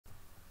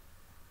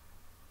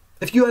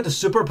If you had a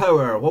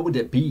superpower, what would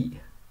it be?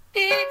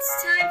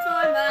 It's time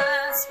for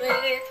Maths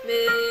with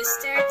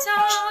Mr.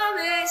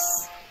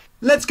 Thomas.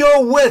 Let's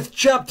go with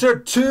Chapter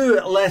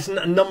 2,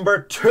 Lesson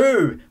number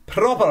 2.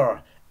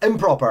 Proper,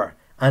 improper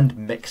and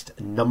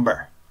mixed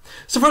number.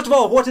 So first of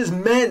all, what is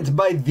meant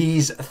by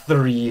these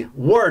three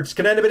words?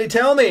 Can anybody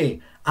tell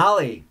me?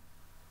 Ali?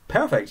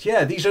 Perfect,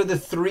 yeah, these are the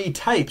three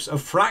types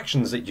of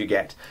fractions that you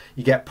get.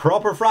 You get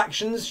proper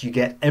fractions, you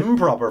get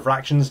improper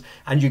fractions,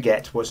 and you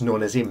get what's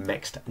known as a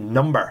mixed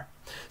number.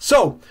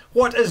 So,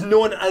 what is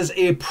known as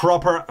a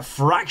proper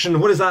fraction?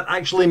 What does that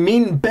actually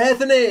mean?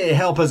 Bethany,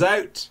 help us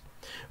out.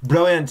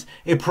 Brilliant.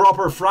 A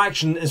proper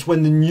fraction is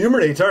when the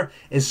numerator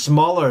is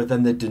smaller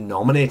than the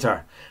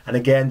denominator. And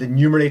again, the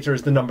numerator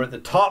is the number at the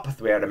top.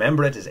 The way I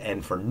remember it is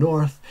N for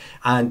north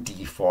and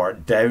D for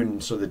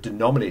down. So the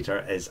denominator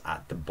is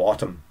at the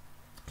bottom.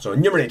 So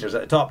numerator is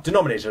at the top,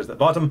 denominator is at the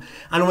bottom.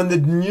 And when the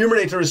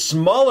numerator is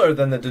smaller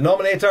than the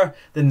denominator,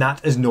 then that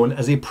is known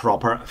as a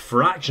proper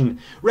fraction.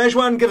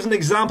 Rejwan gives an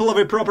example of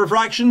a proper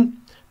fraction.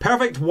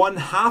 Perfect,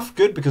 1/2,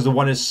 good, because the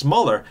 1 is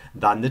smaller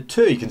than the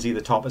 2. You can see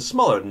the top is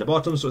smaller than the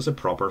bottom, so it's a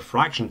proper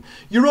fraction.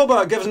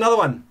 Europa gives another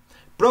one.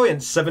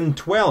 Brilliant,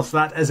 7/12,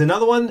 that is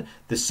another one.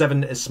 The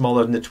 7 is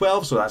smaller than the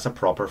 12, so that's a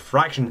proper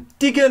fraction.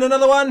 Deacon,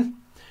 another one.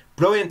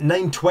 Brilliant,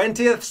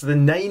 9/20, the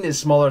 9 is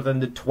smaller than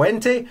the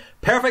 20.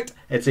 Perfect,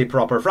 it's a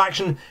proper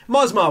fraction.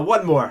 Mosma,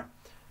 one more.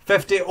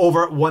 50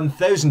 over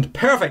 1000.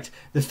 Perfect.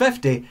 The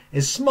 50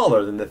 is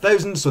smaller than the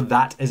 1000, so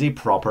that is a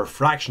proper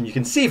fraction. You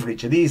can see for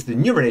each of these, the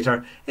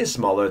numerator is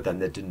smaller than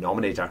the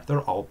denominator. They're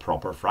all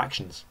proper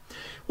fractions.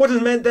 What is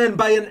meant then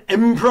by an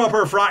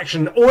improper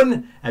fraction?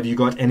 Owen, have you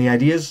got any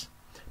ideas?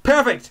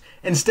 Perfect.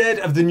 Instead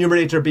of the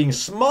numerator being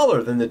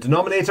smaller than the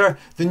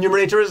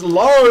numerator is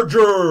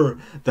larger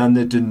than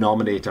the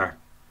denominator.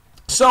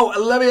 So,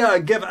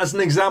 Olivia, give us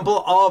an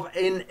example of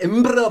an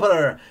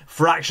improper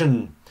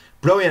fraction.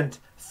 Brilliant.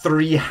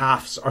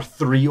 3/2 or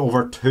 3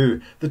 over 2.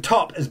 The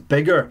top is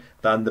bigger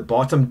than the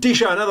bottom.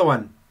 Disha, another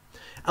one.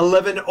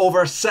 11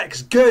 over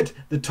 6. Good.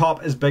 The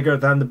top is bigger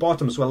than the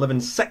bottom, so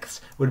 11/6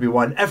 would be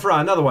 1. Ifra,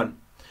 another one.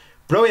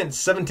 Brilliant.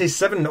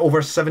 77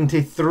 over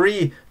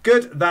 73.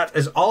 Good. That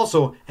is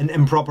also an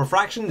improper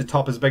fraction. The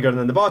top is bigger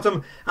than the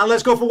bottom. And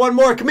let's go for one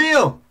more.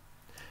 Camille.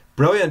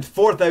 Brilliant.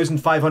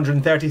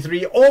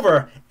 4,533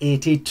 over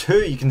 82.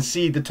 You can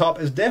see the top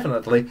is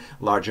definitely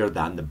larger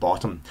than the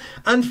bottom.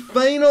 And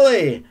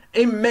finally,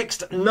 a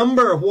mixed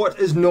number. What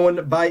is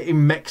known by a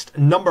mixed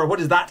number? What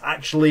does that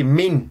actually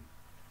mean?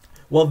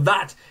 Well,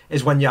 that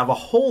is when you have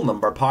a whole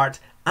number part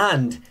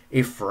and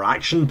a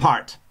fraction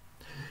part.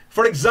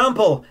 For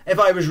example, if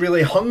I was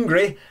really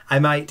hungry, I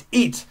might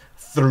eat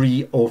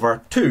 3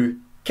 over 2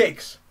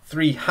 cakes.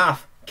 3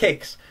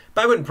 cakes.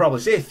 But I wouldn't probably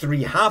say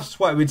 3/2.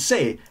 What I would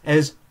say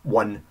is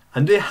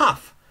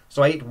 1.5.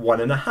 So I ate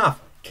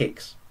 1.5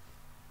 cakes.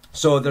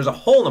 So there's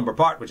a whole number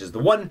part, which is the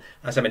 1.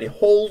 That's how many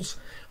whole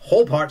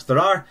parts there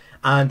are.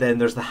 And then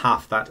there's the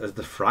half. That is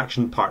the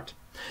fraction part.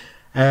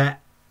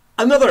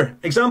 Another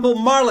example,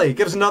 Marley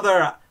gives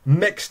another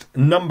mixed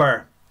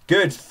number.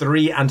 Good,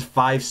 3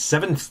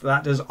 5/7.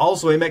 That is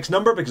also a mixed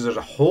number because there's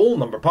a whole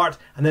number part.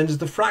 And then there's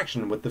the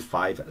fraction with the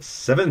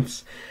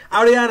 5/7.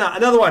 Ariana,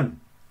 another one.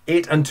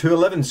 8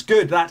 2/11.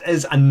 Good, that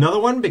is another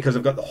one because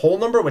I've got the whole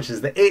number, which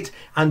is the 8,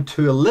 and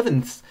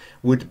 2/11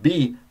 would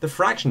be the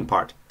fraction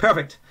part.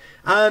 Perfect.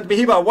 And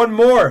Mihiba, one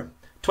more.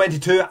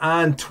 22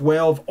 and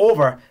 12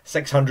 over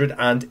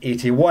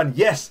 681.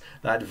 Yes,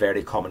 that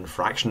very common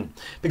fraction.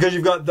 Because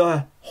you've got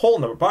the whole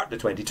number part, the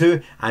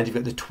 22, and you've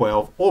got the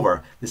 12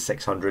 over the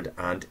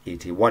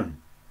 681.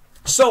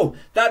 So,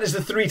 that is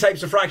the three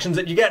types of fractions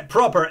that you get: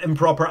 proper,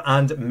 improper,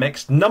 and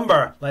mixed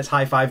number. Let's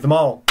high five them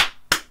all.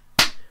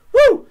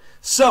 Woo!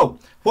 So,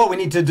 what we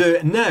need to do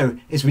now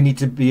is we need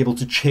to be able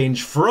to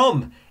change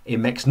from a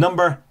mixed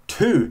number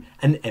to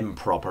an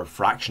improper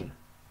fraction.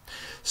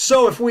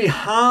 So, if we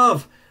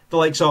have the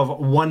likes of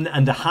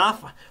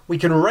 1.5, we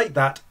can write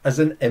that as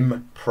an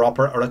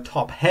improper or a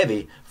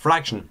top-heavy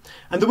fraction.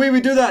 And the way we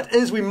do that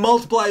is we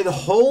multiply the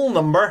whole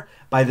number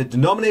by the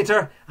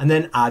denominator and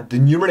then add the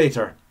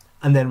numerator.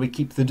 And then we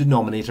keep the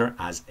denominator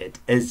as it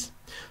is.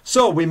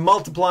 So we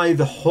multiply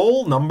the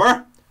whole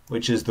number,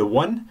 which is the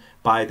 1,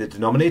 by the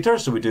denominator.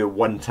 So we do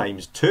 1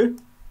 times 2.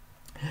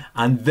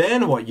 And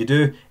then what you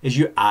do is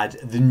you add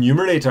the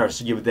numerator.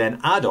 So you would then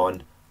add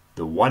on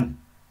the 1.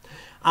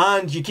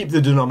 And you keep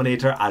the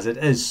denominator as it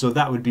is. So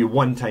that would be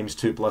 1 times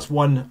 2 plus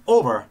 1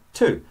 over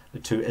 2. The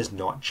 2 is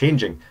not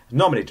changing. The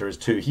denominator is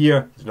 2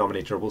 here. The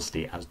denominator will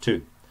stay as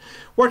 2.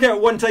 Work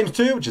out 1 times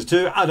 2, which is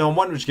 2. Add on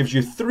 1, which gives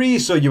you 3.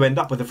 So you end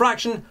up with a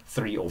fraction,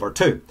 3 over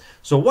 2.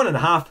 So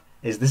 1.5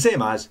 is the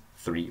same as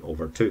 3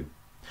 over 2.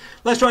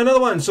 Let's try another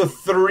one. So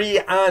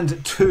 3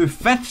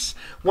 2/5.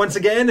 Once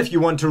again, if you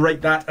want to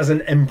write that as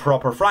an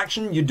improper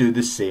fraction, you do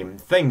the same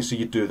thing. So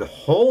you do the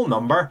whole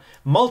number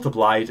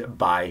multiplied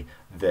by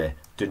the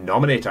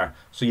denominator.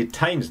 So you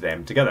times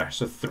them together.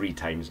 So 3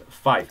 times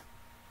 5.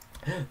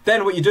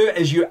 Then what you do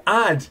is you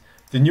add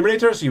the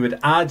numerator. So you would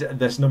add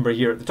this number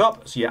here at the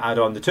top. So you add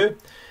on the 2.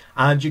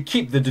 and you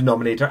keep the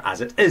denominator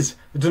as it is.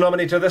 The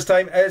denominator this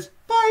time is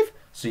 5,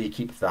 so you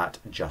keep that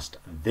just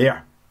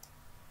there.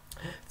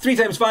 3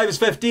 times 5 is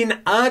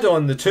 15, add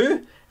on the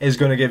 2 is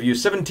going to give you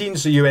 17,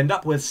 so you end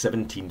up with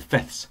 17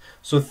 fifths.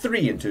 So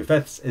 3 and 2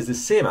 fifths is the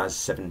same as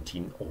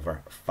 17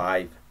 over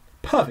 5.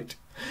 Perfect.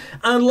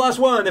 And last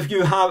one, if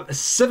you have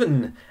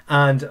 7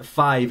 and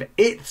 5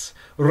 eighths,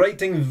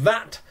 writing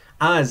that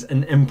as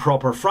an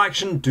improper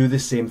fraction, do the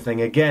same thing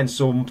again.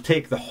 So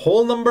take the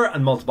whole number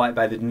and multiply it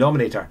by the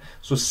denominator.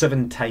 So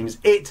 7 times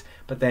 8,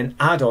 but then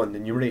add on the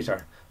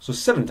numerator. So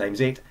 7 times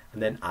 8,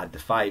 and then add the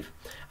 5.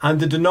 And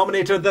the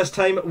denominator this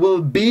time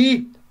will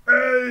be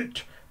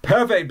 8.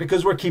 Perfect,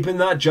 because we're keeping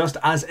that just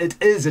as it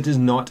is. It is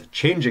not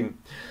changing.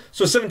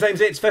 So 7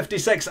 times 8 is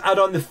 56, add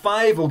on the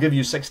 5 will give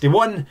you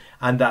 61,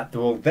 and that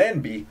will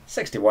then be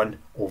 61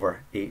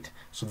 over 8.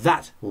 So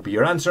that will be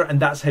your answer, and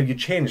that's how you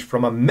change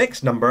from a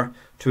mixed number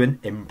to an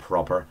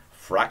improper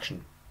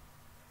fraction.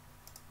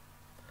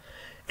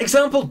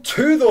 Example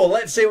 2 though,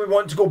 let's say we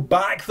want to go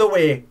back the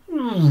way.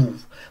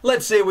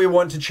 Let's say we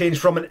want to change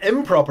from an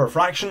improper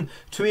fraction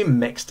to a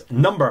mixed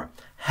number.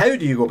 How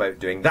do you go about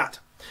doing that?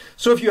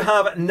 So if you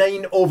have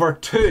 9 over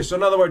 2, so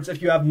in other words,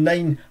 if you have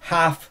 9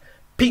 half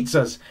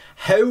pizzas,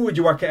 how would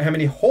you work out how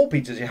many whole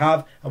pizzas you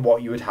have and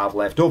what you would have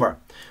left over?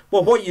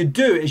 Well, what you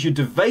do is you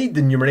divide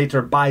the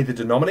numerator by the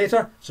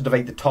denominator, so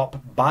divide the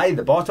top by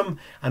the bottom,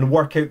 and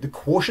work out the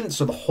quotient,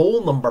 so the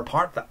whole number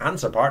part, the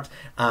answer part,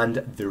 and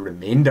the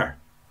remainder.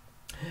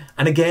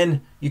 And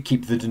again, you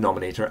keep the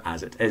denominator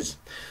as it is.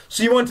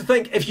 So you want to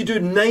think, if you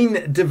do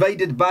 9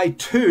 divided by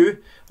 2,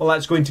 well,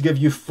 that's going to give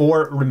you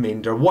 4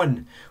 remainder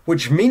 1,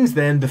 which means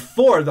then the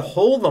 4, the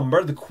whole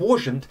number, the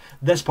quotient,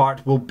 this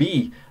part will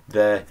be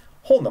the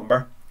whole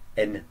number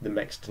in the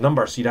mixed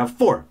number. So you'd have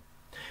 4.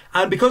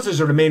 And because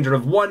there's a remainder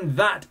of 1,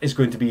 that is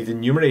going to be the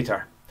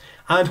numerator.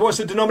 And what's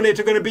the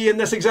denominator going to be in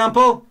this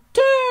example?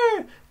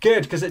 2!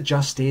 Good, because it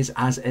just stays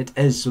as it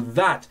is. So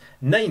that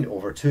 9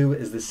 over 2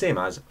 is the same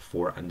as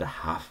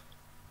 4.5.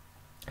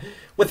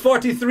 With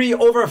 43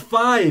 over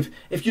 5,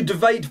 if you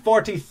divide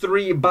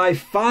 43 by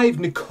 5,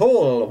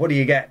 Nicole, what do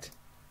you get?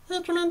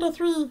 8 remainder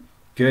 3.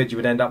 Good, you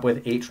would end up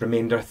with 8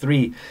 remainder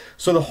 3.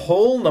 So the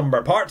whole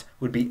number part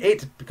would be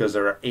 8, because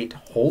there are 8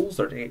 wholes,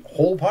 there are 8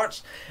 whole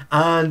parts.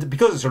 And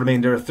because it's a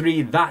remainder of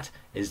 3, that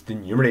is the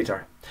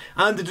numerator.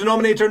 And the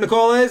denominator,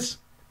 Nicole, is?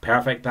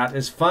 Perfect, that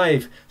is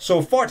 5.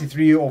 So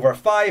 43 over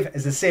 5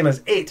 is the same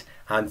as 8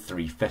 and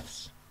 3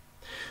 fifths.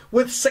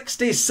 With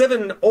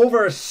 67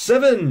 over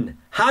 7,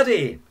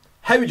 Haddie,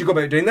 how would you go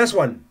about doing this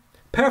one?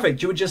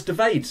 Perfect, you would just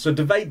divide. So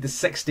divide the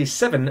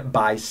 67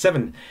 by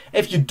 7.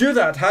 If you do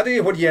that, Haddie,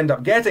 what do you end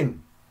up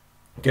getting?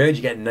 Good,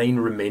 you get 9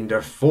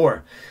 remainder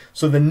 4.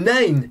 So the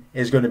 9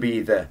 is going to be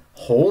the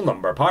whole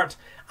number part.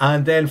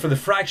 And then for the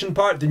fraction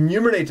part, the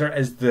numerator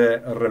is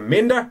the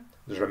remainder.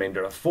 There's a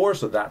remainder of 4,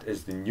 so that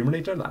is the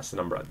numerator. That's the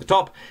number at the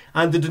top.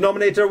 And the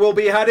denominator will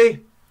be,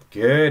 Haddie?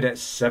 Good,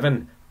 it's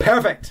 7.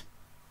 Perfect.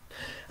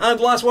 And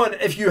last one,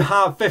 if you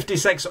have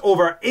 56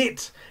 over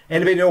 8,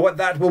 anybody know what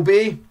that will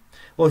be?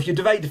 Well, if you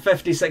divide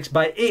 56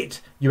 by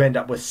 8, you end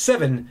up with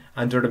 7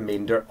 and a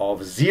remainder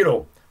of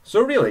 0.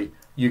 So really,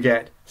 you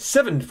get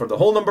 7 for the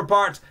whole number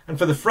part, and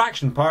for the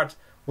fraction part,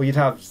 well, you'd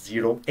have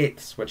 0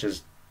 eighths, which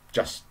is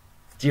just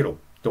 0.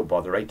 Don't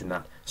bother writing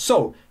that.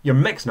 So your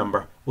mixed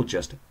number will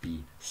just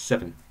be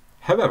 7.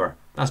 However,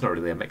 that's not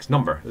really a mixed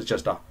number, it's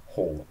just a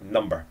whole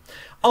number.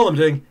 All I'm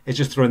doing is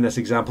just throwing this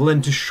example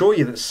in to show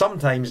you that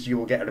sometimes you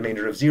will get a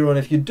remainder of 0, and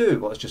if you do,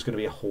 well, it's just going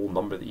to be a whole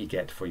number that you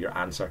get for your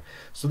answer.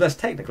 So this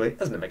technically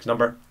isn't a mixed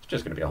number, it's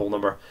just going to be a whole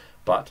number,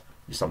 but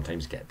you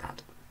sometimes get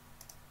that.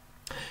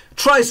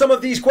 Try some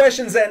of these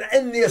questions then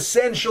in the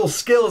Essential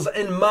Skills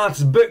in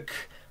Maths book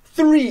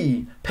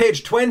 3,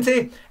 page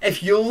 20.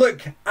 If you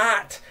look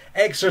at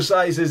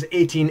exercises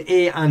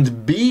 18A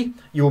and B,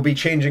 you will be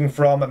changing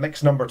from a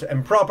mixed number to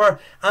improper.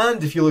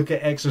 And if you look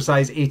at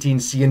exercise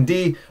 18C and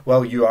D,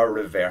 well, you are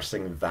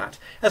reversing that.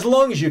 As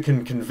long as you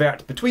can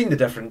convert between the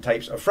different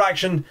types of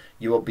fraction,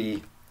 you will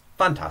be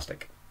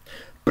fantastic.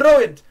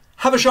 Brilliant!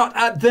 Have a shot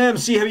at them,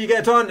 see how you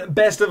get on.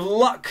 Best of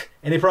luck.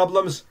 Any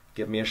problems?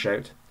 Give me a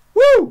shout.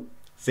 Woo!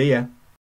 See ya.